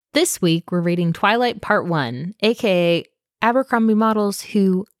This week, we're reading Twilight Part 1, aka Abercrombie models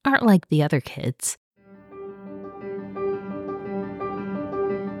who aren't like the other kids.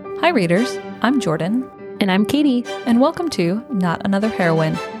 Hi readers, I'm Jordan. And I'm Katie. And welcome to Not Another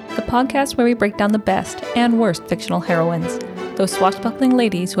Heroine, the podcast where we break down the best and worst fictional heroines, those swashbuckling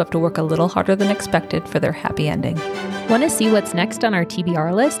ladies who have to work a little harder than expected for their happy ending. Want to see what's next on our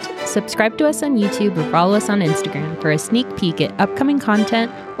TBR list? Subscribe to us on YouTube or follow us on Instagram for a sneak peek at upcoming content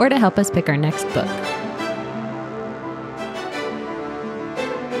or to help us pick our next book.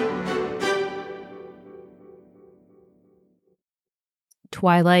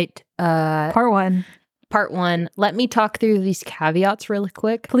 Twilight, Part 1. Part 1. Let me talk through these caveats really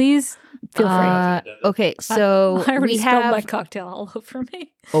quick. Please feel free. Okay, so I already we spilled have my cocktail all over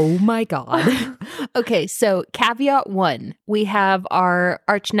me. Oh my God. Okay, so caveat 1. We have our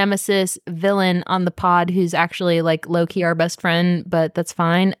arch nemesis villain on the pod who's actually like low-key our best friend, but that's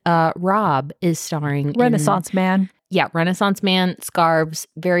fine. Rob is starring Renaissance man. Yeah, Renaissance man, scarves,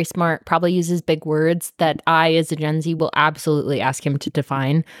 very smart, probably uses big words that I, as a Gen Z, will absolutely ask him to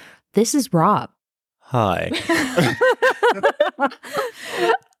define. This is Rob. Hi.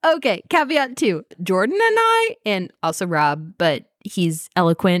 Okay, caveat 2. Jordan and I, and also Rob, but he's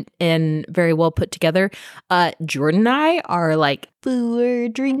eloquent and very well put together. Jordan and I are like 4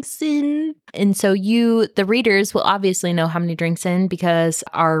 drinks in. And so you, the readers, will obviously know how many drinks in because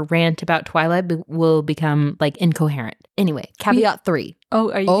our rant about Twilight will become like incoherent. Anyway, caveat 3.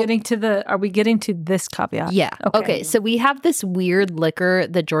 Oh, are we getting to this caveat? Yeah. Okay. So we have this weird liquor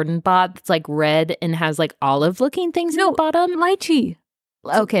that Jordan bought that's like red and has like olive looking things in the bottom. Lychee.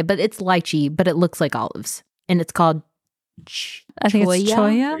 Okay, but it's lychee, but it looks like olives. And it's called I think it's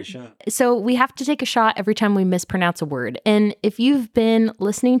choya. So we have to take a shot every time we mispronounce a word. And if you've been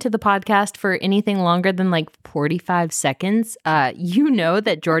listening to the podcast for anything longer than like 45 seconds, you know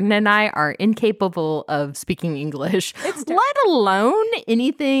that Jordan and I are incapable of speaking English, let alone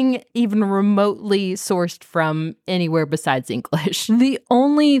anything even remotely sourced from anywhere besides English. The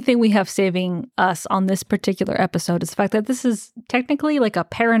only thing we have saving us on this particular episode is the fact that this is technically like a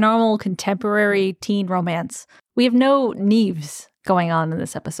paranormal contemporary teen romance. We have no Neves going on in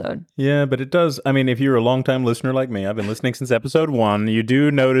this episode. Yeah, but it does. I mean, if you're a longtime listener like me, I've been listening since episode 1. You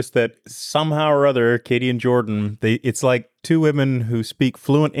do notice that somehow or other, Katie and Jordan, it's like 2 women who speak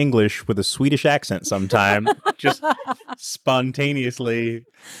fluent English with a Swedish accent sometime, just spontaneously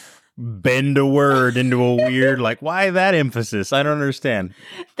bend a word into a weird, like, why that emphasis? I don't understand.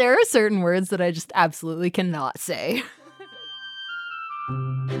 There are certain words that I just absolutely cannot say.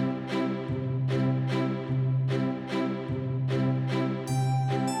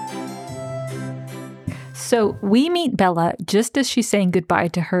 So we meet Bella just as she's saying goodbye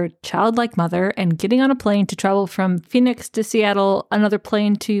to her childlike mother and getting on a plane to travel from Phoenix to Seattle, another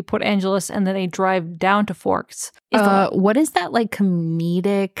plane to Port Angeles, and then they drive down to Forks. What is that like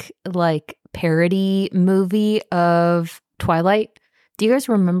comedic like parody movie of Twilight? Do you guys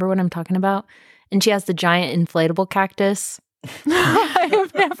remember what I'm talking about? And she has the giant inflatable cactus. I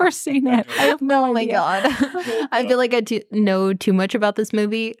have never seen it. I have no idea. God. I feel like I know too much about this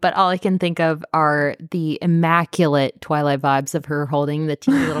movie, but all I can think of are the immaculate Twilight vibes of her holding the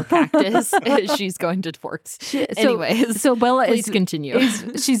teeny little cactus as she's going to Forks. Anyways, so Bella please continue.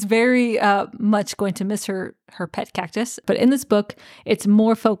 She's very much going to miss her pet cactus, but in this book, it's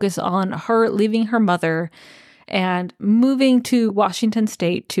more focused on her leaving her mother and moving to Washington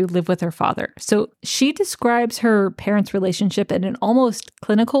State to live with her father. So she describes her parents' relationship in an almost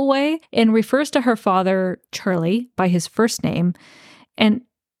clinical way and refers to her father, Charlie, by his first name. And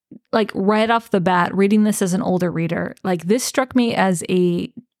like right off the bat, reading this as an older reader, like this struck me as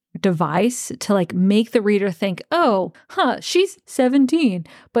a device to like make the reader think, she's 17,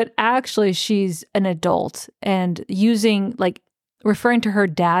 but actually she's an adult, and using like referring to her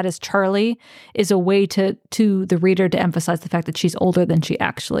dad as Charlie is a way to the reader to emphasize the fact that she's older than she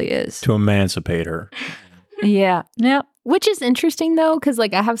actually is. To emancipate her. Yeah. Which is interesting though, because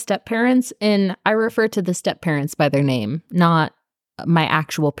like I have step-parents and I refer to the step-parents by their name, not my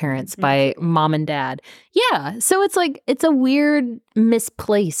actual parents by mom and dad. Yeah. So it's like, it's a weird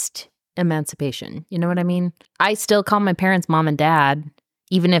misplaced emancipation. You know what I mean? I still call my parents mom and dad,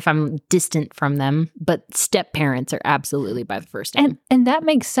 even if I'm distant from them, but step-parents are absolutely by the first name. And that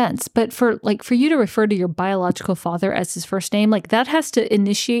makes sense. But for you to refer to your biological father as his first name, like that has to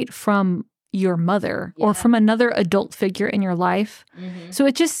initiate from your mother or from another adult figure in your life. Mm-hmm. So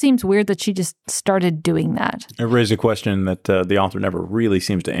it just seems weird that she just started doing that. It raised a question that the author never really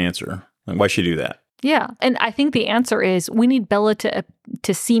seems to answer. Like, why she do that? Yeah. And I think the answer is we need Bella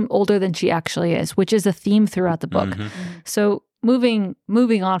to seem older than she actually is, which is a theme throughout the book. Mm-hmm. So moving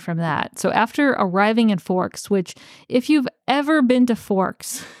on from that. So after arriving in Forks, which if you've ever been to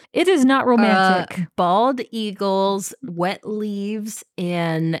Forks, it is not romantic. Bald eagles, wet leaves,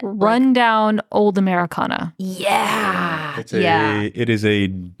 and rundown old Americana. Yeah. It is a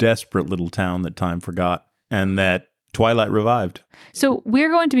desperate little town that time forgot and that Twilight revived. So we're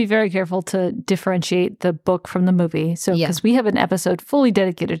going to be very careful to differentiate the book from the movie. So because we have an episode fully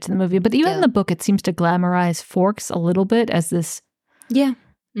dedicated to the movie, but even in the book, it seems to glamorize Forks a little bit as this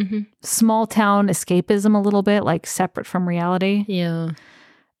small town escapism a little bit, like separate from reality. Yeah.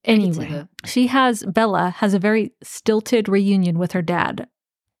 Anyway, Bella has a very stilted reunion with her dad.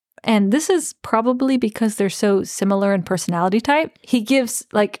 And this is probably because they're so similar in personality type. He gives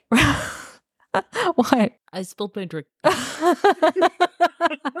like... What? I spilled my drink.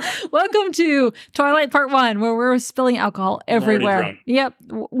 Welcome to Twilight Part 1, where we're spilling alcohol everywhere. Yep.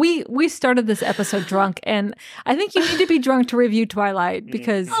 We started this episode drunk, and I think you need to be drunk to review Twilight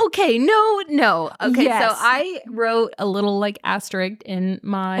because... Okay, no. Okay, Yes. so I wrote a little like asterisk in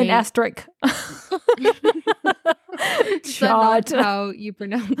my... An asterisk. Shot. How you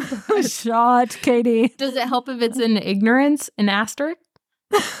pronounce that. Shot, Katie. Does it help if it's in ignorance, an asterisk?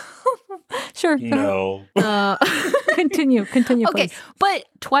 Sure. No. Continue, Okay, please. but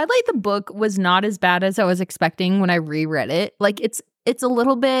Twilight the book was not as bad as I was expecting when I reread it. Like it's a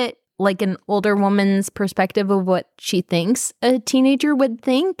little bit like an older woman's perspective of what she thinks a teenager would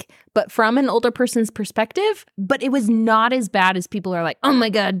think, but from an older person's perspective. But it was not as bad as people are like, oh my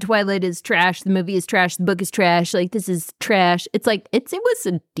God, Twilight is trash. The movie is trash. The book is trash. Like, this is trash. It's like, it was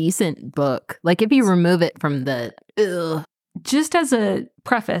a decent book. Like, if you remove it from the, ugh. Just as a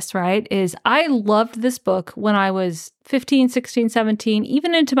preface, right, is I loved this book when I was 15, 16, 17,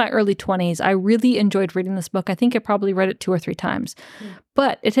 even into my early 20s. I really enjoyed reading this book. I think I probably read it 2 or 3 times.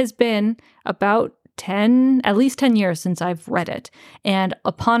 But it has been about at least 10 years since I've read it. And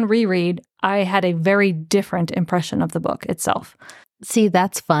upon reread, I had a very different impression of the book itself. See,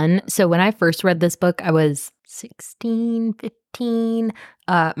 that's fun. So when I first read this book, I was 16, 15.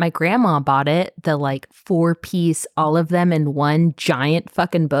 My grandma bought it, the like 4-piece, all of them in one giant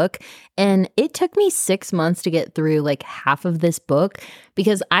fucking book. And it took me 6 months to get through like half of this book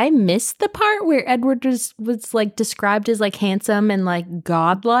because I missed the part where Edward was like described as like handsome and like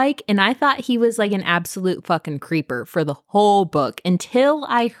godlike. And I thought he was like an absolute fucking creeper for the whole book until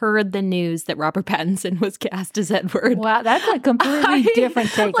I heard the news that Robert Pattinson was cast as Edward. Wow, that's a completely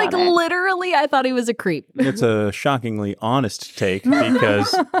different take like on it. Literally, I thought he was a creep. It's a shockingly honest take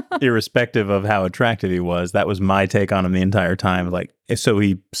because irrespective of how attractive he was, that was my take on him the entire time. Like, so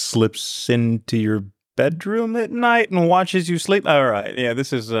he slips into your bedroom at night and watches you sleep. All right, yeah,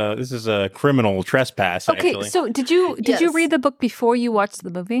 this is a criminal trespass. Okay, actually. so did you read the book before you watched the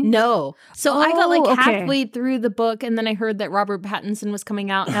movie? No. So I got like okay. halfway through the book and then I heard that Robert Pattinson was coming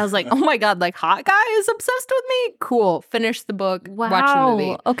out and I was like, oh my God, like hot guy is obsessed with me? Cool. Finish the book, watch the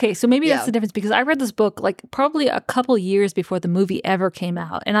movie. Okay, so maybe that's the difference because I read this book like probably a couple years before the movie ever came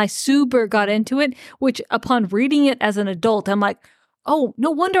out and I super got into it, which upon reading it as an adult, I'm like, oh, no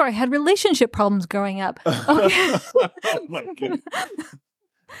wonder I had relationship problems growing up. Okay. Oh my goodness.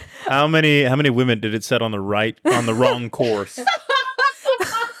 How many women did it set on the wrong course?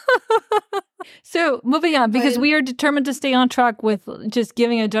 So moving on, because we are determined to stay on track with just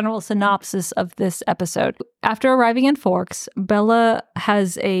giving a general synopsis of this episode. After arriving in Forks, Bella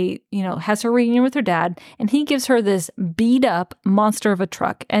has her reunion with her dad, and he gives her this beat up monster of a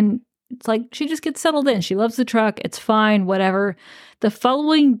truck. And it's like she just gets settled in. She loves the truck. It's fine, whatever. The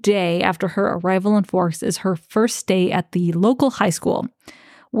following day after her arrival in Forks is her first day at the local high school,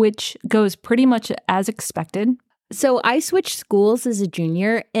 which goes pretty much as expected. So I switched schools as a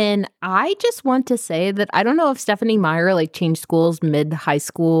junior, and I just want to say that I don't know if Stephenie Meyer like changed schools mid-high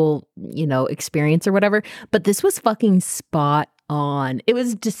school, experience or whatever, but this was fucking spot on. It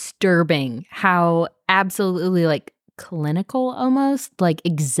was disturbing how absolutely like clinical almost, like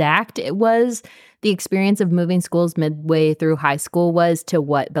exact it was. The experience of moving schools midway through high school was to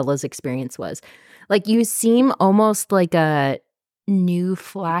what Bella's experience was. Like you seem almost like a new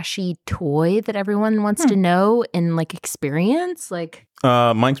flashy toy that everyone wants to know and like experience. Like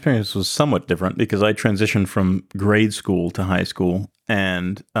my experience was somewhat different because I transitioned from grade school to high school,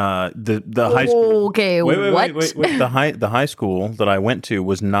 and the high school. Okay, wait. The high school that I went to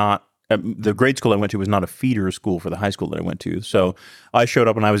was not. The grade school I went to was not a feeder school for the high school that I went to. So I showed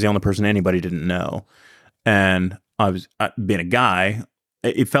up and I was the only person anybody didn't know. And I was being a guy,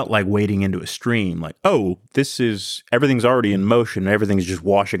 it felt like wading into a stream. Like, oh, everything's already in motion. Everything's just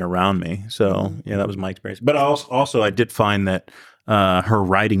washing around me. So yeah, that was my experience. But also I did find that her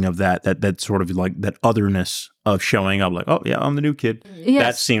writing of that sort of like that otherness of showing up like, oh, yeah, I'm the new kid. Yes.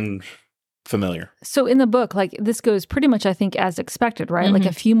 That seemed familiar. So in the book, like this goes pretty much, I think, as expected, right? Like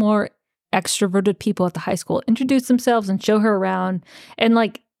a few more extroverted people at the high school introduce themselves and show her around. And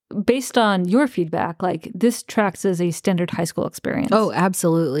like, based on your feedback, like this tracks as a standard high school experience. Oh,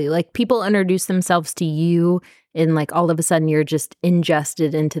 absolutely. Like people introduce themselves to you and like all of a sudden you're just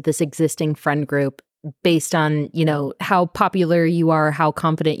ingested into this existing friend group based on, you know, how popular you are, how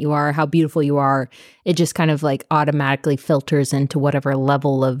confident you are, how beautiful you are. It just kind of like automatically filters into whatever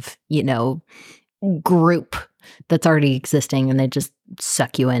level of, you know, group that's already existing and they just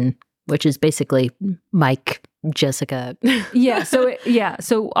suck you in, which is basically Mike, Jessica.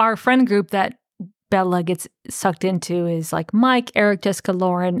 So our friend group that Bella gets sucked into is like Mike, Eric, Jessica,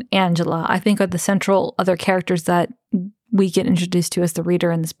 Lauren, Angela, I think are the central other characters that we get introduced to as the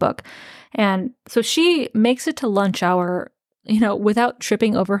reader in this book. And so she makes it to lunch hour, you know, without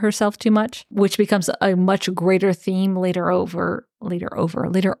tripping over herself too much, which becomes a much greater theme later on.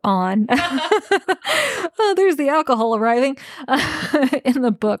 Oh, there's the alcohol arriving in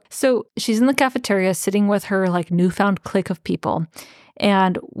the book. So she's in the cafeteria sitting with her like newfound clique of people.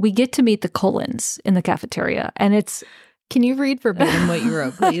 And we get to meet the Colons in the cafeteria. And it's... Can you read verbatim what you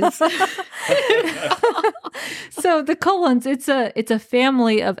wrote, please? So the Colons, it's a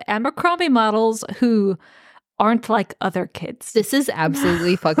family of Abercrombie models who aren't like other kids. This is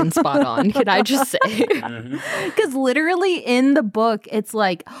absolutely fucking spot on. Can I just say? Because literally in the book, it's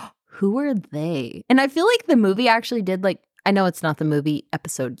like, who are they? And I feel like the movie actually did like, I know it's not the movie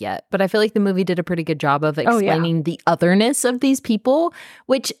episode yet, but I feel like the movie did a pretty good job of explaining the otherness of these people,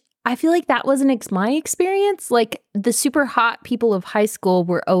 which I feel like that wasn't my experience. Like the super hot people of high school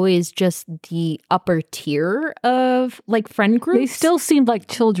were always just the upper tier of like friend groups. They still seemed like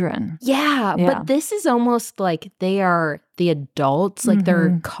children. Yeah, but this is almost like they are the adults, like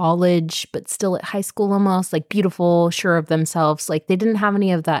they're college, but still at high school almost, like beautiful, sure of themselves. Like they didn't have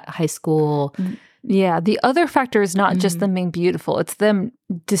any of that high school. Yeah, the other factor is not just them being beautiful. It's them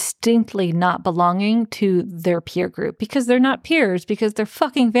distinctly not belonging to their peer group because they're not peers, because they're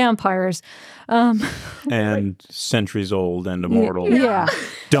fucking vampires. And centuries old and immortal. Yeah.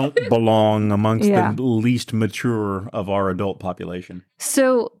 Don't belong amongst the least mature of our adult population.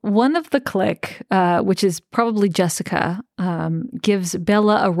 So one of the clique, which is probably Jessica, gives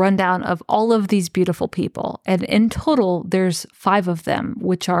Bella a rundown of all of these beautiful people. And in total, there's 5 of them,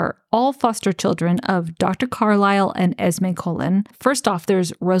 which are all foster children of Dr. Carlisle and Esme Colon. First off,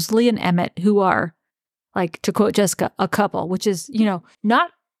 there's Rosalie and Emmett, who are, like, to quote Jessica, a couple, which is, you know,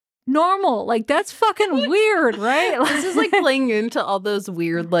 not normal. Like, that's fucking weird, right? This is like playing into all those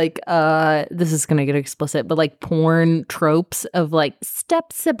weird, like, this is gonna get explicit, but like porn tropes of like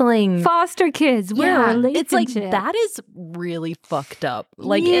step sibling, foster kids. It's like that is really fucked up.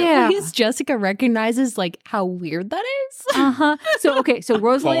 Like at least Jessica recognizes like how weird that is. So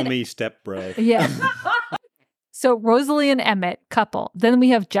Rosalie, call me step bro. Yeah. So Rosalie and Emmett, couple. Then we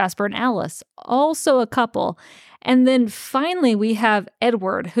have Jasper and Alice, also a couple. And then finally we have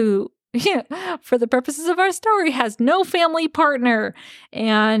Edward, who, for the purposes of our story, has no family partner.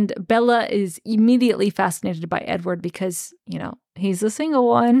 And Bella is immediately fascinated by Edward because, you know, he's a single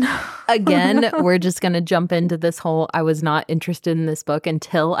one. Again, we're just going to jump into this whole, I was not interested in this book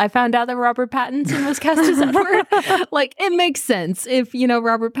until I found out that Robert Pattinson was cast as Edward. Like, it makes sense. If, you know,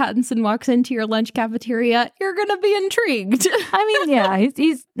 Robert Pattinson walks into your lunch cafeteria, you're going to be intrigued. I mean, yeah,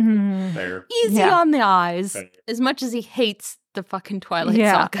 he's easy on the eyes, as much as he hates the fucking Twilight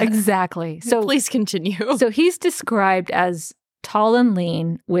saga. Exactly. So please continue. So he's described as tall and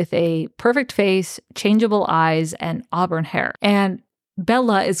lean with a perfect face, changeable eyes, and auburn hair. And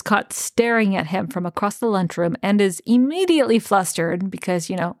Bella is caught staring at him from across the lunchroom and is immediately flustered because,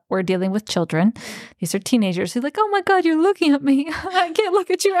 you know, we're dealing with children. These are teenagers who're like, oh my God, you're looking at me. I can't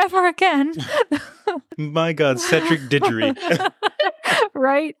look at you ever again. My God, Cedric Diggory.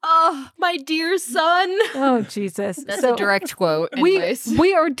 Right? Oh, my dear son. Oh, Jesus. That's a direct quote.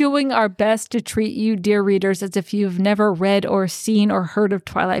 We are doing our best to treat you, dear readers, as if you've never read or seen or heard of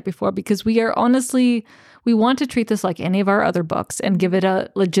Twilight before, because we are honestly... We want to treat this like any of our other books and give it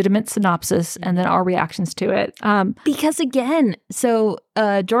a legitimate synopsis and then our reactions to it. Because again, so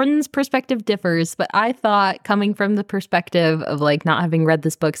Jordan's perspective differs, but I thought coming from the perspective of like not having read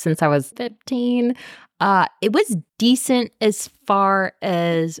this book since I was 15, it was decent as far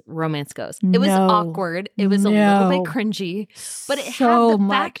as romance goes. It was awkward. It was a little bit cringy, but it had the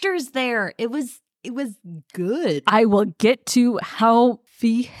factors there. It was good. I will get to how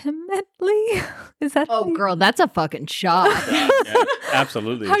vehemently is that? Oh, girl, that's a fucking shot. Yeah,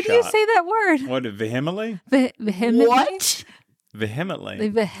 absolutely. How do you say that word? What, vehemently? Vehemently? What? Vehemently.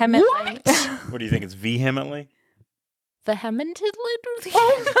 Vehemently. What? What do you think? It's vehemently? Vehemently?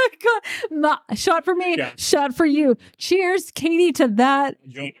 Oh my God. Shot for me. Yeah. Shot for you. Cheers, Katie, to that.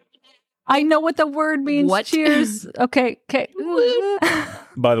 I know what the word means. What? Cheers. Okay.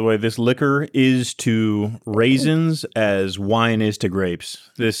 By the way, this liquor is to raisins as wine is to grapes.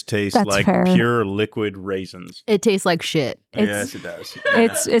 This tastes That's like fair. pure liquid raisins. It tastes like shit. Yes, it does.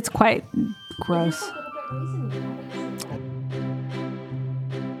 It's quite gross.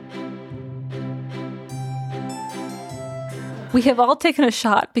 We have all taken a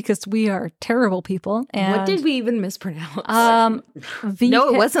shot because we are terrible people. And What did we even mispronounce? No,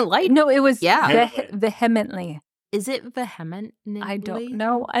 No, it wasn't light. No, it was Yeah. vehemently. Is it vehement? I don't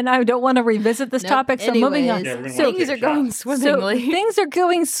know, and I don't want to revisit this Nope. topic. So moving on. Anyways, Yeah, we're gonna so take things a are going shot. swimmingly. So things are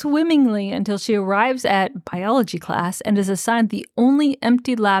going swimmingly until she arrives at biology class and is assigned the only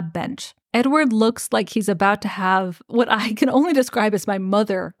empty lab bench. Edward looks like he's about to have what I can only describe as my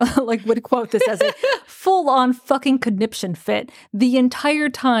mother, like would quote this as a full-on fucking conniption fit the entire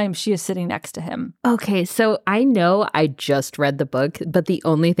time she is sitting next to him. Okay, so I know I just read the book, but the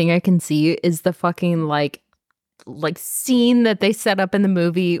only thing I can see is the fucking like scene that they set up in the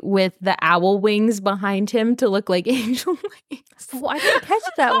movie with the owl wings behind him to look like angel wings. Oh, I didn't catch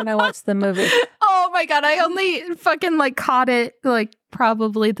that when I watched the movie. Oh my God, I only fucking caught it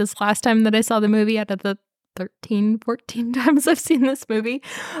probably this last time that I saw the movie out of the 13, 14 times I've seen this movie.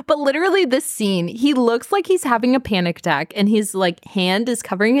 But literally this scene, he looks like he's having a panic attack and his hand is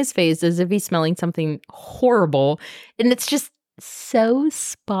covering his face as if he's smelling something horrible. And it's just so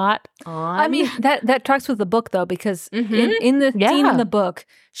spot on. I mean, that tracks with the book, though, because Mhm. in the scene Yeah. in the book,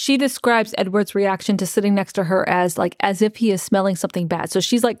 she describes Edward's reaction to sitting next to her as if he is smelling something bad. So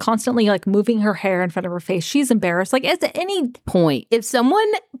she's constantly moving her hair in front of her face. She's embarrassed. At any point, if someone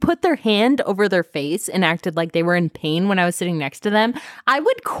put their hand over their face and acted like they were in pain when I was sitting next to them, I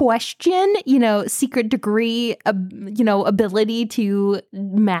would question, secret degree, ability to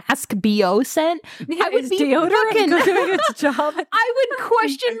mask BO scent. I would be deodorant doing its job. I would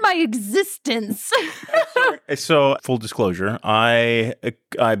question my existence. So, full disclosure, I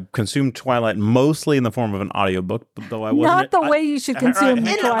consumed Twilight mostly in the form of an audiobook, though I wasn't. Not the way you should consume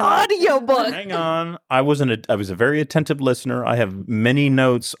An Twilight. audiobook. Hang on. I was a very attentive listener. I have many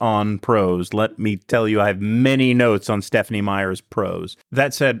notes on prose. Let me tell you, I have many notes on Stephenie Meyer's prose.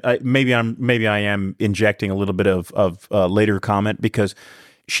 That said, maybe I am injecting a little bit of later comment because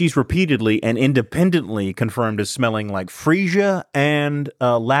she's repeatedly and independently confirmed as smelling like freesia and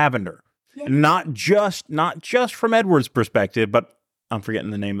lavender. Yeah. Not just from Edward's perspective, but I'm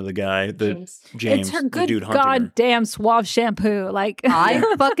forgetting the name of the guy. James. It's her the good dude hunting her. goddamn Suave shampoo.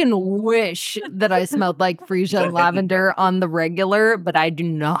 I fucking wish that I smelled like freesia and lavender on the regular, but I do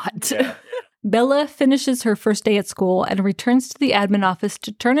not. Yeah. Bella finishes her first day at school and returns to the admin office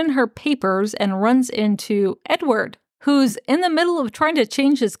to turn in her papers and runs into Edward, who's in the middle of trying to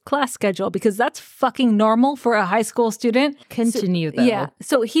change his class schedule because that's fucking normal for a high school student. Continue, though. Yeah.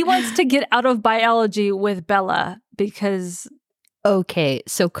 So he wants to get out of biology with Bella because... Okay,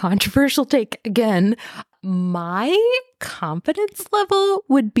 so controversial take again. My confidence level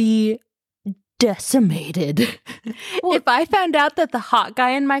would be decimated if I found out that the hot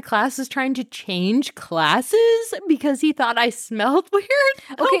guy in my class was trying to change classes because he thought I smelled weird.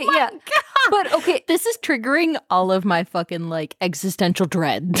 Okay, yeah. God. But okay, This is triggering all of my fucking existential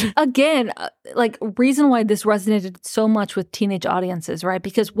dread. again, reason why this resonated so much with teenage audiences, right?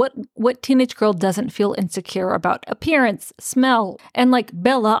 Because what teenage girl doesn't feel insecure about appearance, smell? And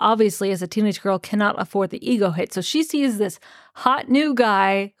Bella, obviously, as a teenage girl, cannot afford the ego hit. So she sees this hot new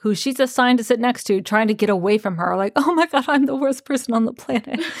guy who she's assigned to sit next to, trying to get away from her. Oh my God, I'm the worst person on the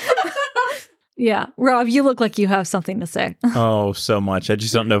planet. Yeah. Rob, you look like you have something to say. Oh, so much. I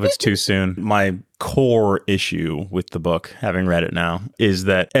just don't know if it's too soon. My core issue with the book, having read it now, is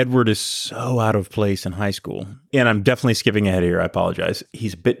that Edward is so out of place in high school. And I'm definitely skipping ahead here. I apologize.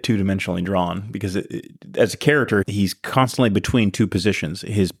 He's a bit two-dimensionally drawn because as a character, he's constantly between two positions.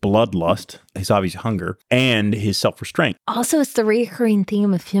 His bloodlust, his obvious hunger, and his self-restraint. Also, it's the recurring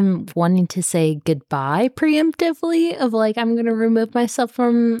theme of him wanting to say goodbye preemptively of I'm going to remove myself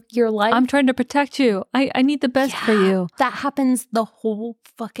from your life. I'm trying to protect you. I need the best for you. That happens the whole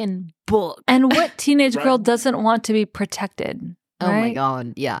fucking book. And what teenage girl doesn't want to be protected? Oh my right?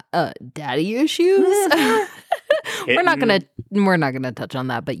 God. Yeah. Daddy issues. We're not gonna touch on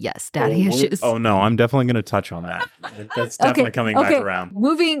that, but yes, daddy issues. Oh no, I'm definitely going to touch on that. That's definitely coming back around.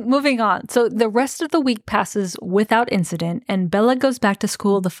 Moving on. So the rest of the week passes without incident, and Bella goes back to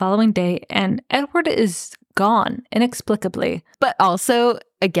school the following day, and Edward is gone inexplicably. But also,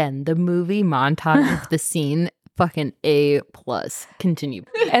 again, the movie montage of the scene Fucking A+. Continue.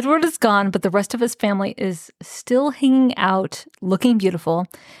 Edward is gone, but the rest of his family is still hanging out, looking beautiful,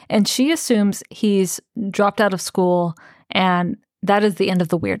 and she assumes he's dropped out of school, and that is the end of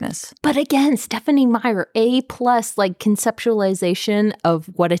the weirdness. But again, Stephenie Meyer, A+, like conceptualization of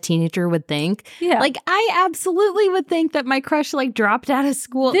what a teenager would think. Yeah. Like, I absolutely would think that my crush like dropped out of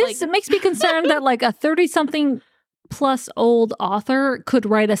school. This makes me concerned that like a 30-something plus old author could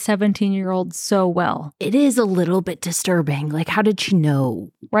write a 17-year-old so well. It is a little bit disturbing. Like, how did she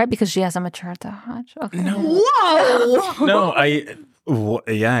know? Right? Because she hasn't matured that much. Okay. No. Whoa! No,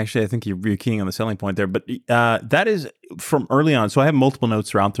 yeah, actually, I think you're keying on the selling point there. But that is from early on. So I have multiple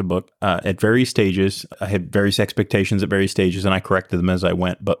notes throughout the book at various stages. I had various expectations at various stages, and I corrected them as I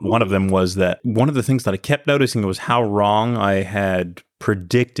went. But one of them was that one of the things that I kept noticing was how wrong I had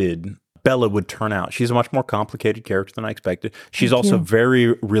predicted Bella would turn out. She's a much more complicated character than I expected. She's also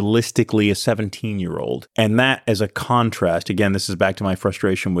very realistically a 17-year-old. And that as a contrast, again, this is back to my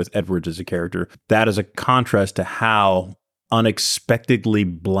frustration with Edward as a character, that is a contrast to how unexpectedly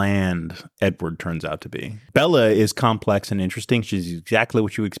bland Edward turns out to be. Bella is complex and interesting. She's exactly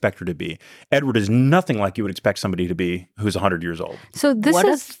what you would expect her to be. Edward is nothing like you would expect somebody to be who's 100 years old. So this What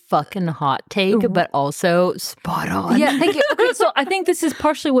is a fucking hot take, but also spot on. Yeah, thank you. Okay, so I think this is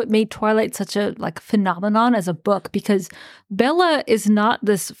partially what made Twilight such a like phenomenon as a book, because Bella is not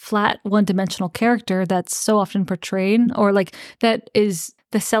this flat one-dimensional character that's so often portrayed, or like that is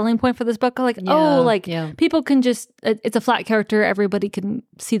the selling point for this book. Like, people can just, it's a flat character. Everybody can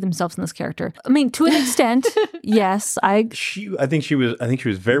see themselves in this character. I mean, to an extent, yes. I think she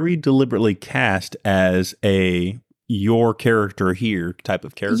was very deliberately cast as a your character here type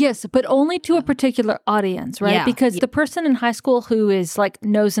of character. Yes, but only to a particular audience, right? Yeah. Because the person in high school who is like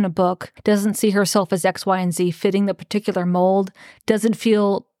nose in a book doesn't see herself as X, Y, and Z fitting the particular mold, doesn't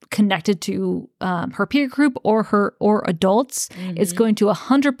feel connected to her peer group or adults, is going to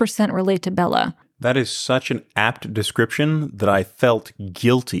 100% relate to Bella. That is such an apt description that I felt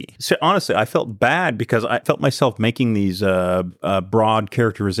guilty. So honestly, I felt bad because I felt myself making these broad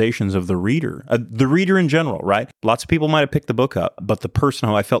characterizations of the reader in general, right? Lots of people might have picked the book up, but the person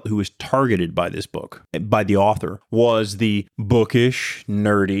who I felt who was targeted by this book, by the author, was the bookish,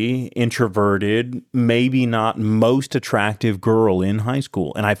 nerdy, introverted, maybe not most attractive girl in high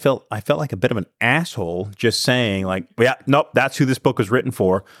school. And I felt like a bit of an asshole just saying like, yeah, nope, that's who this book was written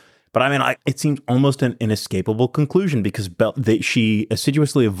for. But I mean, it seems almost an inescapable conclusion because she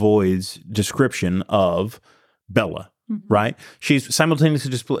assiduously avoids description of Bella, right? She's simultaneously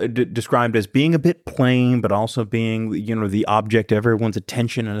described as being a bit plain, but also being, the object of everyone's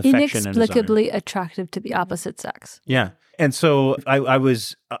attention and affection. Inexplicably attractive to the opposite sex. Yeah. And so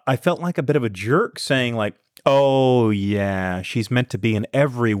I felt like a bit of a jerk saying like, oh, yeah, she's meant to be an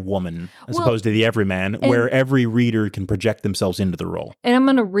every woman as opposed to the everyman, where every reader can project themselves into the role. And I'm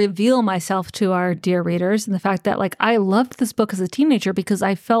going to reveal myself to our dear readers and the fact that, like, I loved this book as a teenager because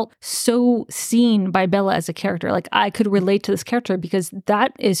I felt so seen by Bella as a character. Like, I could relate to this character because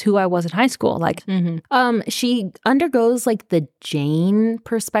that is who I was in high school. Like, she undergoes, like, the Jane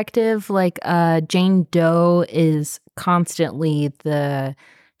perspective. Like, Jane Doe is constantly the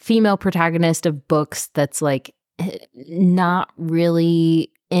female protagonist of books that's like not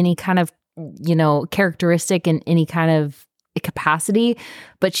really any kind of, characteristic in any kind of capacity,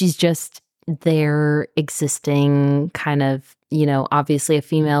 but she's just there existing kind of, obviously a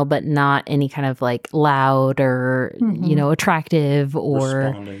female, but not any kind of like loud or, attractive or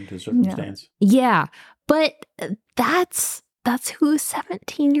responding to circumstance. Yeah. But that's who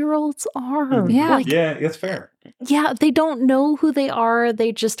 17-year-olds are. Yeah. Yeah, that's fair. Yeah, they don't know who they are.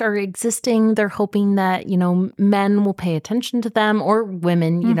 They just are existing. They're hoping that, men will pay attention to them, or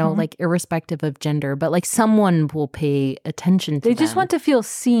women, like irrespective of gender, but like someone will pay attention to them. They just want to feel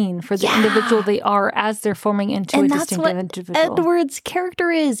seen for the individual they are as they're forming into a distinctive individual. Edward's character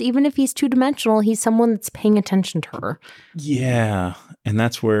is, even if he's two-dimensional, he's someone that's paying attention to her. Yeah. And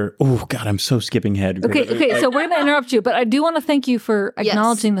that's where, oh God, I'm so skipping ahead. Okay, so we're going to interrupt you, but I do want to thank you for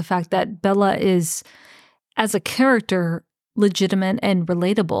acknowledging the fact that Bella is, as a character, legitimate and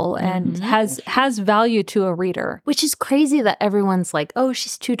relatable and has value to a reader. Which is crazy that everyone's like, oh,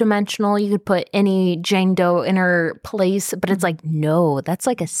 she's two-dimensional. You could put any Jane Doe in her place. But it's like, no, that's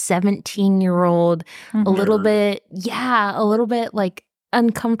like a 17-year-old, a little bit like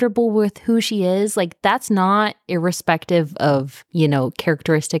uncomfortable with who she is. Like, that's not irrespective of,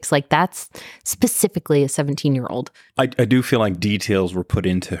 characteristics. Like, that's specifically a 17-year-old. I do feel like details were put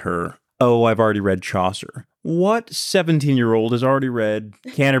into her. Oh, I've already read Chaucer. What 17-year-old has already read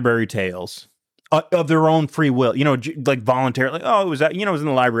Canterbury Tales? of their own free will, like voluntarily. Like, oh, it was that, it was in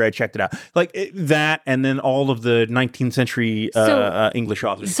the library. I checked it out. Like that, and then all of the 19th century English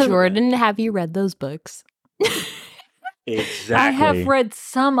authors. So Jordan, have you read those books? Exactly. I have read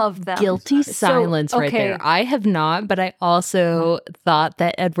some of them. Guilty silence right there. I have not, but I also thought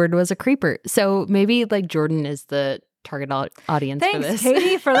that Edward was a creeper. So maybe like Jordan is the target audience for this. Thanks,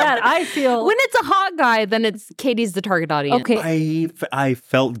 Katie, for that. I feel when it's a hot guy, then Katie's the target audience. Okay. I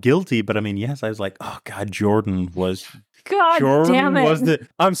felt guilty, but I mean, yes, I was like, oh God, Jordan damn it. was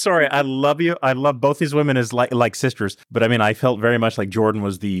I'm sorry, I love you. I love both these women as like sisters, but I mean, I felt very much like Jordan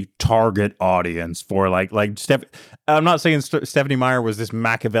was the target audience for like Steph. I'm not saying Stephenie Meyer was this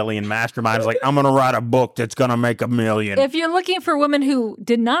Machiavellian mastermind. It's like, I'm going to write a book that's going to make $1 million. If you're looking for women who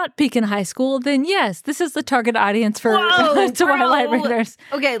did not peak in high school, then yes, this is the target audience for Twilight readers.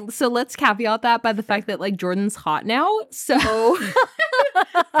 Okay, so let's caveat that by the fact that like Jordan's hot now. So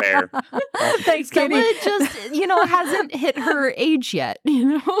Fair. Thanks, Katie. Bella just, hasn't hit her age yet,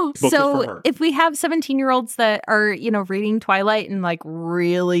 So if we have 17-year-olds that are, reading Twilight and like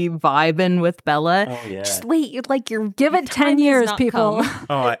really vibing with Bella, just wait, like give it 10 years, people.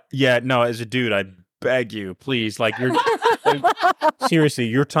 No, as a dude, I beg you, please, like you're seriously,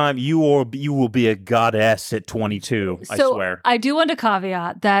 your time, you will be a goddess at 22. I swear. I do want to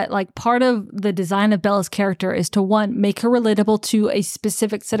caveat that like part of the design of Bella's character is to make her relatable to a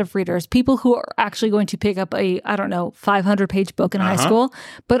specific set of readers, people who are actually going to pick up a 500-page book in high school,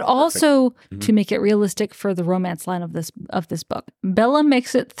 but also to make it realistic for the romance line of this book. Bella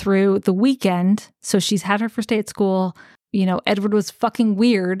makes it through the weekend, so she's had her first day at school. Edward was fucking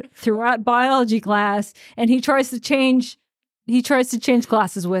weird throughout biology class, and he tries to change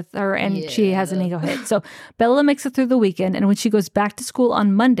classes with her, and she has an ego hit. So Bella makes it through the weekend, and when she goes back to school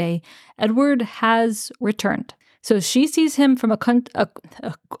on Monday, Edward has returned. So she sees him from a crunch. I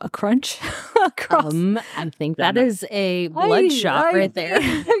think that is a bloodshot right there.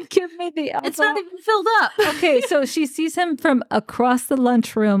 Give me the elbow. It's not even filled up. Okay, so she sees him from across the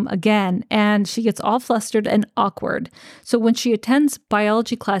lunchroom again, and she gets all flustered and awkward. So when she attends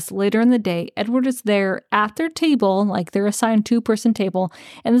biology class later in the day, Edward is there at their table, like they're assigned 2-person table,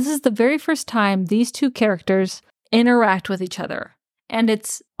 and this is the very first time these two characters interact with each other. And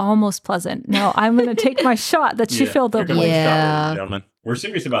it's almost pleasant. Now, I'm going to take my shot that she filled up with. Yeah. Gentlemen. We're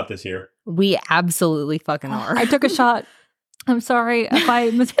serious about this here. We absolutely fucking are. I took a shot. I'm sorry if I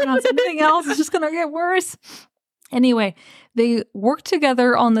mispronounce anything else. It's just going to get worse. Anyway, they work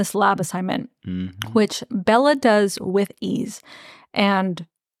together on this lab assignment, which Bella does with ease. And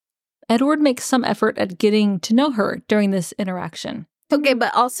Edward makes some effort at getting to know her during this interaction. Okay,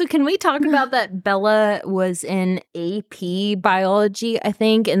 but also, can we talk about that Bella was in AP biology, I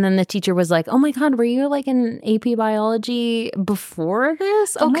think, and then the teacher was like, oh my God, were you like in AP biology before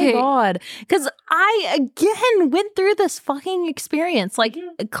this? Oh my God. Because I, again, went through this fucking experience. Like,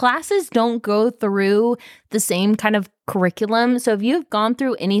 classes don't go through the same kind of curriculum. So if you've gone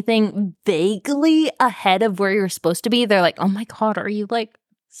through anything vaguely ahead of where you're supposed to be, they're like, oh my God, are you like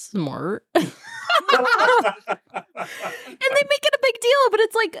smart? And they make it a big deal, but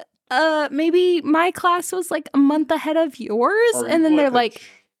it's like, maybe my class was like a month ahead of yours. And then they're like,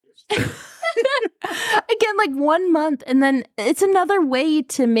 again, like 1 month. And then it's another way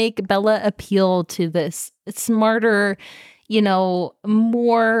to make Bella appeal to this smarter,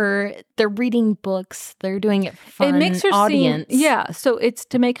 more, they're reading books, they're doing it fun. It makes her audience. So it's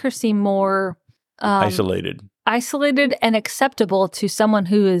to make her seem more isolated and acceptable to someone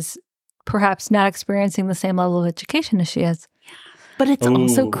who is perhaps not experiencing the same level of education as she is. But it's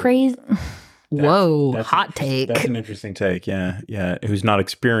also crazy. Whoa, hot take. That's an interesting take, yeah. Who's not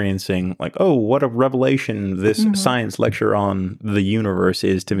experiencing, like, oh, what a revelation this science lecture on the universe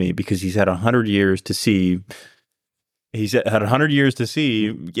is to me, because he's had 100 years to see... He's had 100 years to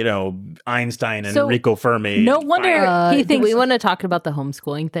see, Einstein and Enrico Fermi. No wonder he thinks... we want to talk about the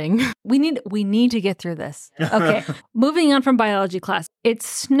homeschooling thing. We need to get through this. Okay. Moving on from biology class. It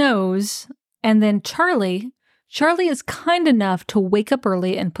snows, and then Charlie is kind enough to wake up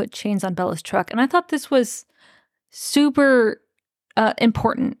early and put chains on Bella's truck. And I thought this was super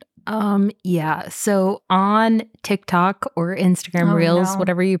important. So on TikTok or Instagram Reels,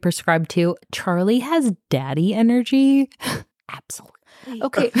 whatever you prescribe to, Charlie has daddy energy. Absolutely.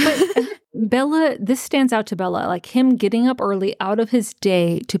 Okay, but Bella, this stands out to Bella. Like, him getting up early out of his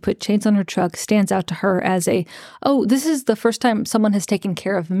day to put chains on her truck stands out to her as this is the first time someone has taken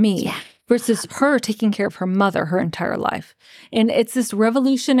care of me. Yeah. Versus her taking care of her mother her entire life. And it's this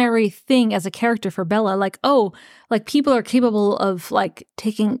revolutionary thing as a character for Bella. Like, people are capable of like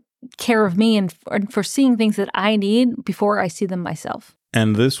taking care of me and for seeing things that I need before I see them myself.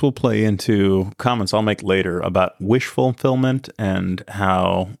 And this will play into comments I'll make later about wish fulfillment and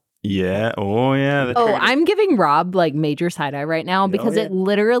how, I'm giving Rob like major side eye right now because it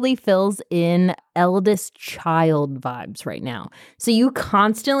literally fills in eldest child vibes right now. So you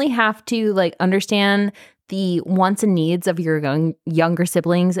constantly have to like understand the wants and needs of your younger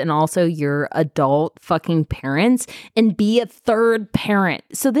siblings and also your adult fucking parents and be a third parent.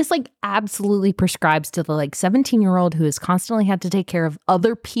 So this like absolutely prescribes to the like 17-year-old who has constantly had to take care of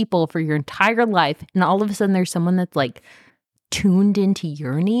other people for your entire life. And all of a sudden there's someone that's like tuned into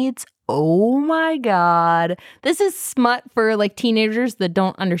your needs. Oh my God. This is smut for like teenagers that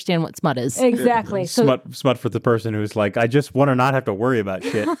don't understand what smut is. Exactly. Smut for the person who's like, I just want to not have to worry about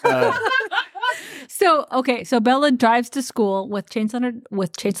shit. So Bella drives to school with chains on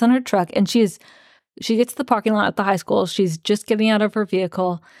her truck, and she gets to the parking lot at the high school. She's just getting out of her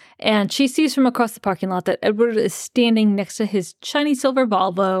vehicle, and she sees from across the parking lot that Edward is standing next to his shiny silver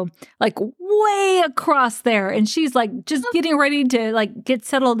Volvo, like way across there, and she's like just getting ready to like get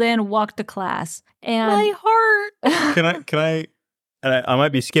settled in, walk to class. And my heart. Can I? And I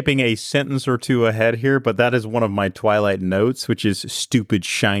might be skipping a sentence or two ahead here, but that is one of my Twilight notes, which is stupid,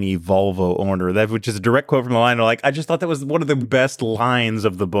 shiny Volvo owner. Which is a direct quote from the line. Like, I just thought that was one of the best lines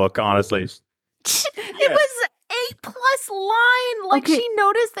of the book, honestly. It was A+ line. Like, she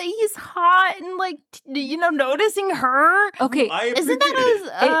noticed that he's hot and, like, noticing her. Okay. I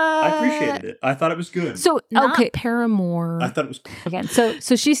appreciated it. I thought it was good. So, Not Paramore. I thought it was good. Again,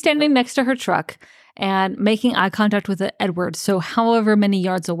 so she's standing next to her truck and making eye contact with Edward, so however many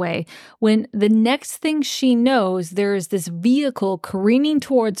yards away, when the next thing she knows, there is this vehicle careening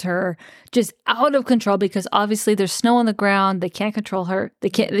towards her, just out of control, because obviously there's snow on the ground, they can't control her, they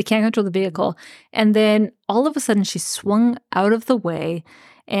can't control the vehicle, and then all of a sudden she's swung out of the way,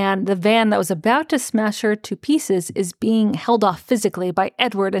 and the van that was about to smash her to pieces is being held off physically by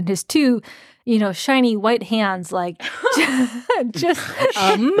Edward and his two, shiny white hands, like just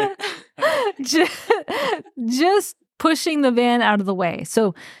pushing the van out of the way.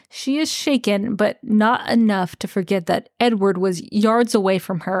 So she is shaken, but not enough to forget that Edward was yards away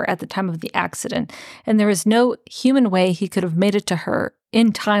from her at the time of the accident, and there is no human way he could have made it to her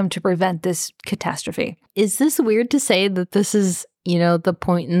in time to prevent this catastrophe. Is this weird to say that this is, the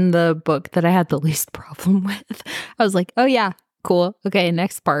point in the book that I had the least problem with? I was like, oh yeah, cool. Okay,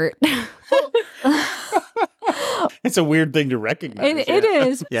 next part. It's a weird thing to recognize. It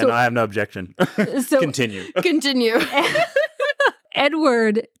is. Yeah, I have no objection. Continue.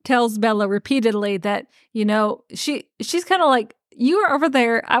 Edward tells Bella repeatedly that, she's kind of like, you were over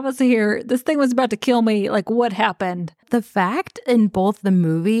there, I was here, this thing was about to kill me, like, what happened? The fact in both the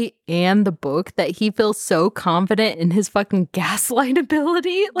movie and the book that he feels so confident in his fucking gaslight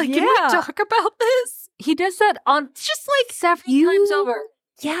ability, like, can we talk about this? He does that on just like several times over.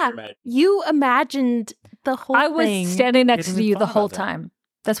 Yeah, you imagined the whole thing. I was standing next to you the whole time.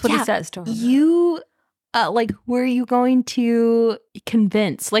 That's what he says to her. You, were you going to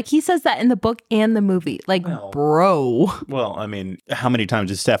convince? Like, he says that in the book and the movie. Like, bro. Well, I mean, how many times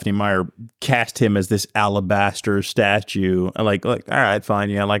did Stephenie Meyer cast him as this alabaster statue? Like, all right,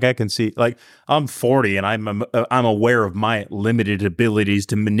 fine, yeah. Like, I can see. Like, I'm 40 and I'm aware of my limited abilities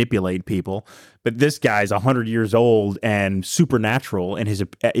to manipulate people. But this guy's 100 years old and supernatural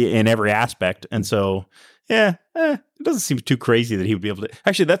in every aspect, and so. Yeah, it doesn't seem too crazy that he would be able to.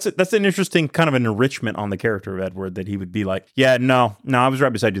 Actually, that's an interesting kind of an enrichment on the character of Edward, that he would be like, yeah, no, I was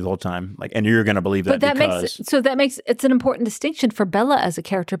right beside you the whole time, like, and you're going to believe that. But that makes it's an important distinction for Bella as a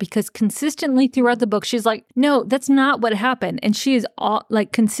character, because consistently throughout the book, she's like, no, that's not what happened, and she is all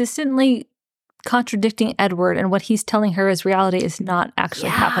like consistently contradicting Edward, and what he's telling her as reality is not actually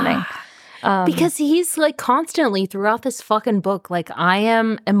happening. Because he's like constantly throughout this fucking book, like, I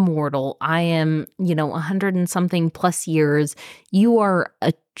am immortal. I am, 100 and something plus years. You are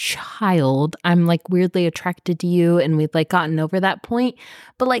a child. I'm like weirdly attracted to you, and we've like gotten over that point.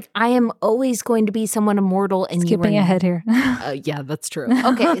 But like, I am always going to be someone immortal. And skipping ahead here. Yeah, that's true.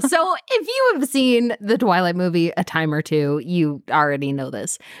 Okay, so if you have seen the Twilight movie a time or two, you already know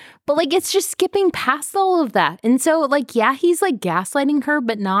this. But like, it's just skipping past all of that. And so like, yeah, he's like gaslighting her,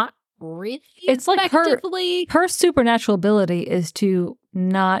 but not really. It's like her supernatural ability is to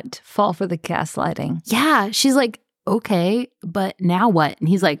not fall for the gaslighting. Yeah, she's like, okay, but now what? And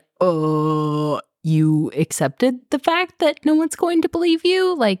he's like, oh, you accepted the fact that no one's going to believe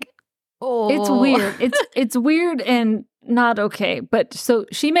you? Like, oh, it's weird. It's weird, and not okay. But so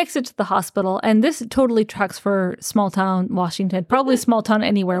she makes it to the hospital, and this totally tracks for small town Washington, probably small town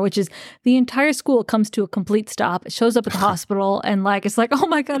anywhere, which is the entire school comes to a complete stop. It shows up at the hospital, and like it's like, oh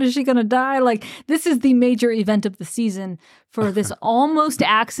my God, is she gonna die? Like this is the major event of the season for this almost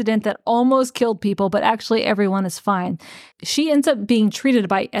accident that almost killed people, but actually everyone is fine. She ends up being treated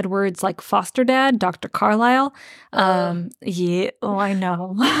by Edward's like foster dad, Dr. Carlisle. Yeah, oh, I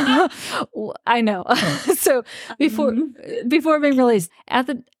know. I know. So before being released,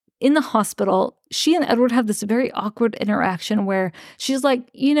 in the hospital, she and Edward have this very awkward interaction where she's like,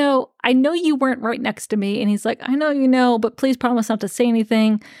 I know you weren't right next to me. And he's like, I know you know, but please promise not to say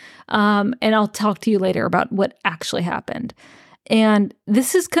anything. And I'll talk to you later about what actually happened. And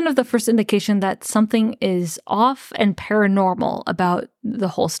this is kind of the first indication that something is off and paranormal about the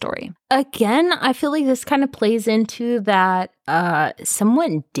whole story. Again, I feel like this kind of plays into that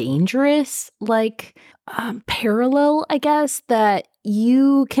somewhat dangerous, parallel, I guess, that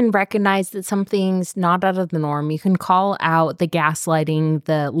you can recognize that something's not out of the norm. You can call out the gaslighting,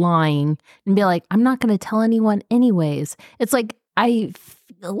 the lying, and be like, I'm not going to tell anyone anyways. It's like, I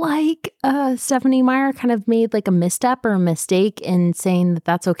feel like Stephenie Meyer kind of made like a misstep or a mistake in saying that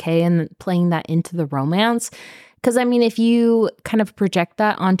that's okay and playing that into the romance. Because, I mean, if you kind of project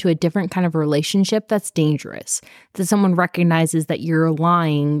that onto a different kind of relationship, that's dangerous. That someone recognizes that you're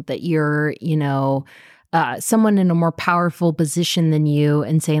lying, that you're, someone in a more powerful position than you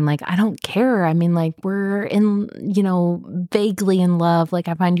and saying, like, I don't care. I mean, like, we're in, vaguely in love. Like,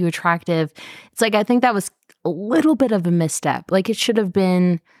 I find you attractive. It's like, I think that was a little bit of a misstep. Like, it should have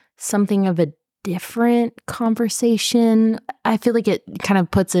been something of a different conversation. I feel like it kind of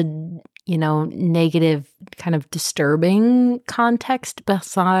puts a negative kind of disturbing context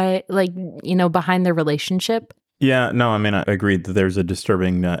behind the relationship. Yeah, no, I mean, I agree that there's a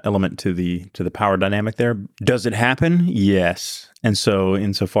disturbing element to the power dynamic there. Does it happen? Yes. And so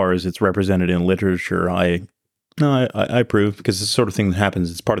insofar as it's represented in literature, I approve, because it's the sort of thing that happens.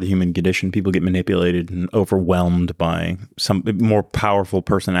 It's part of the human condition. People get manipulated and overwhelmed by some more powerful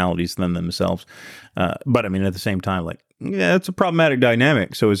personalities than themselves. But I mean, at the same time, it's a problematic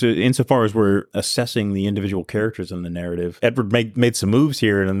dynamic. So insofar as we're assessing the individual characters in the narrative, Edward made some moves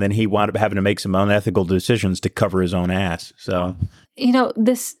here, and then he wound up having to make some unethical decisions to cover his own ass. So,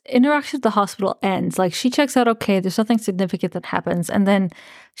 this interaction at the hospital ends. Like, she checks out, okay, there's nothing significant that happens. And then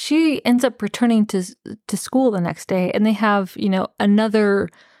she ends up returning to school the next day, and they have, another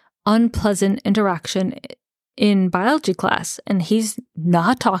unpleasant interaction in biology class. And he's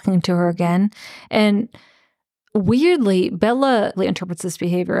not talking to her again. And weirdly, Bella interprets this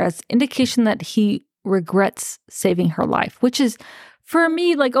behavior as indication that he regrets saving her life, which is, for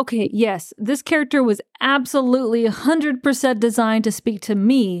me, like, okay, yes, this character was absolutely 100% designed to speak to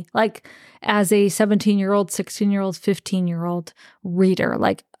me, like, as a 17-year-old, 16-year-old, 15-year-old reader.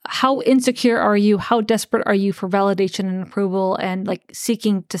 Like, how insecure are you? How desperate are you for validation and approval, and like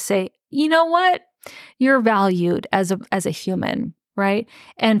seeking to say, you know what? You're valued as a human. Right.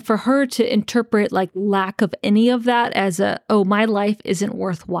 And for her to interpret like lack of any of that as my life isn't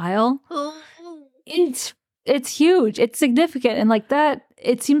worthwhile. It's huge. It's significant. And like that,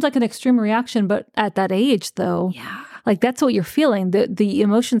 it seems like an extreme reaction. But at that age, though, like that's what you're feeling. The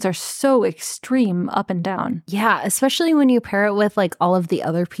emotions are so extreme up and down. Yeah. Especially when you pair it with like all of the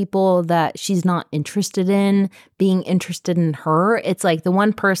other people that she's not interested in being interested in her. It's like the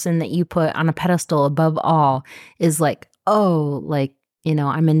one person that you put on a pedestal above all is like, oh, like,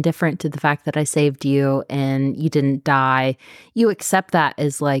 I'm indifferent to the fact that I saved you and you didn't die. You accept that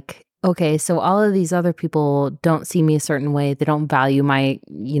as like, okay, so all of these other people don't see me a certain way. They don't value my,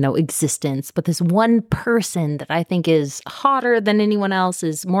 existence. But this one person that I think is hotter than anyone else,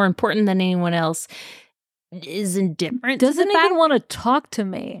 is more important than anyone else, is indifferent. Doesn't even want to talk to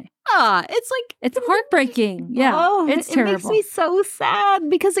me. It's heartbreaking. Yeah, it's terrible. It makes me so sad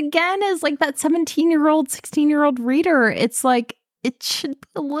because, again, as like that 17-year-old, 16-year-old reader, it's like it should be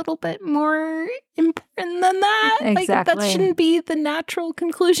a little bit more important than that. Exactly. Like, that shouldn't be the natural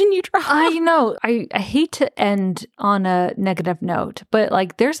conclusion you draw. I know. I hate to end on a negative note, but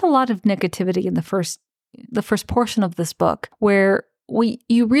like there's a lot of negativity in the first portion of this book where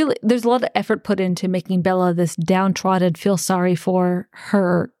there's a lot of effort put into making Bella this downtrodden, feel sorry for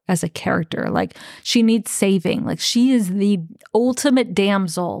her as a character. Like, she needs saving. Like, she is the ultimate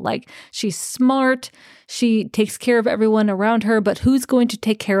damsel. Like, she's smart. She takes care of everyone around her, but who's going to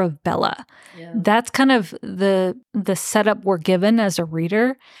take care of Bella? Yeah. That's kind of the setup we're given as a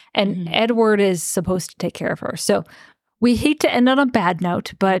reader. And Edward is supposed to take care of her. So we hate to end on a bad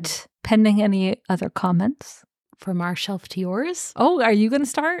note, but pending any other comments, From Our Shelf to Yours. Oh, are you going to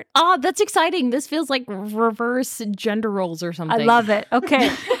start? Oh, that's exciting. This feels like reverse gender roles or something. I love it.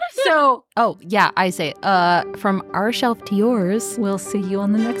 Okay. So, oh, yeah, I say, from Our Shelf to Yours. We'll see you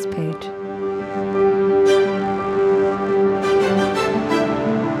on the next page.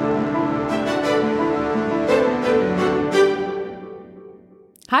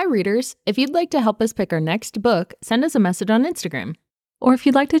 Hi, readers. If you'd like to help us pick our next book, send us a message on Instagram. Or if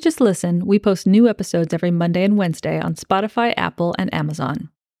you'd like to just listen, we post new episodes every Monday and Wednesday on Spotify, Apple, and Amazon.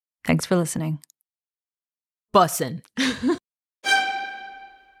 Thanks for listening. Bussin'.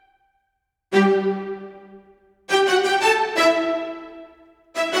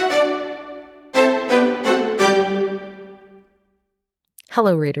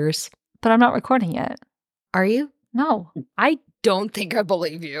 Hello, readers. But I'm not recording yet. Are you? No. I don't think I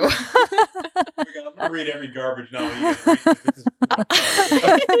believe you. I read every garbage novel.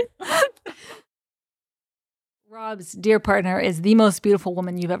 Rob's dear partner is the most beautiful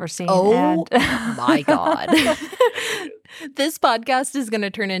woman you've ever seen. Oh, my God. This podcast is going to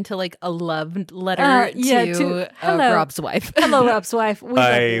turn into like a love letter to Rob's wife. Hello, Rob's wife.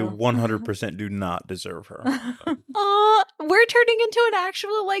 I 100% do not deserve her. We're turning into an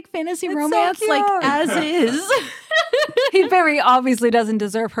actual like fantasy romance, so like as is. He very obviously doesn't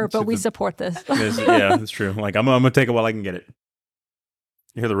deserve her, but we support this. Yeah, that's true. Like I'm gonna take it while I can get it.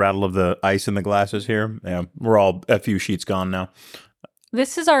 You hear the rattle of the ice in the glasses here? Yeah, we're all a few sheets gone now.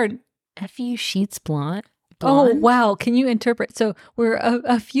 This is our a few sheets blonde. Oh, wow. Can you interpret? So we're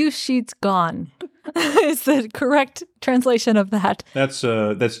a few sheets gone. Is the correct translation of that? That's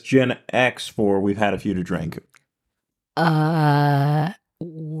Gen X for we've had a few to drink. We're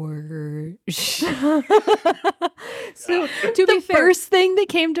So to be fair, first thing that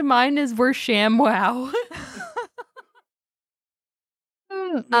came to mind is we're ShamWow.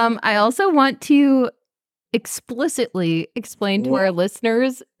 I also want to explicitly explain to our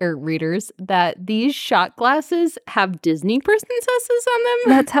listeners or readers that these shot glasses have Disney princesses on them.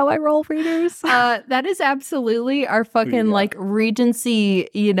 That's how I roll, readers. That is absolutely our fucking like Regency,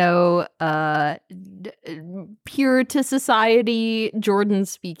 pure to society Jordan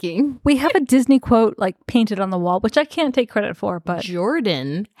speaking. We have a Disney quote like painted on the wall, which I can't take credit for, but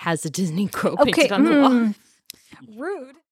Jordan has a Disney quote painted on the wall. Rude.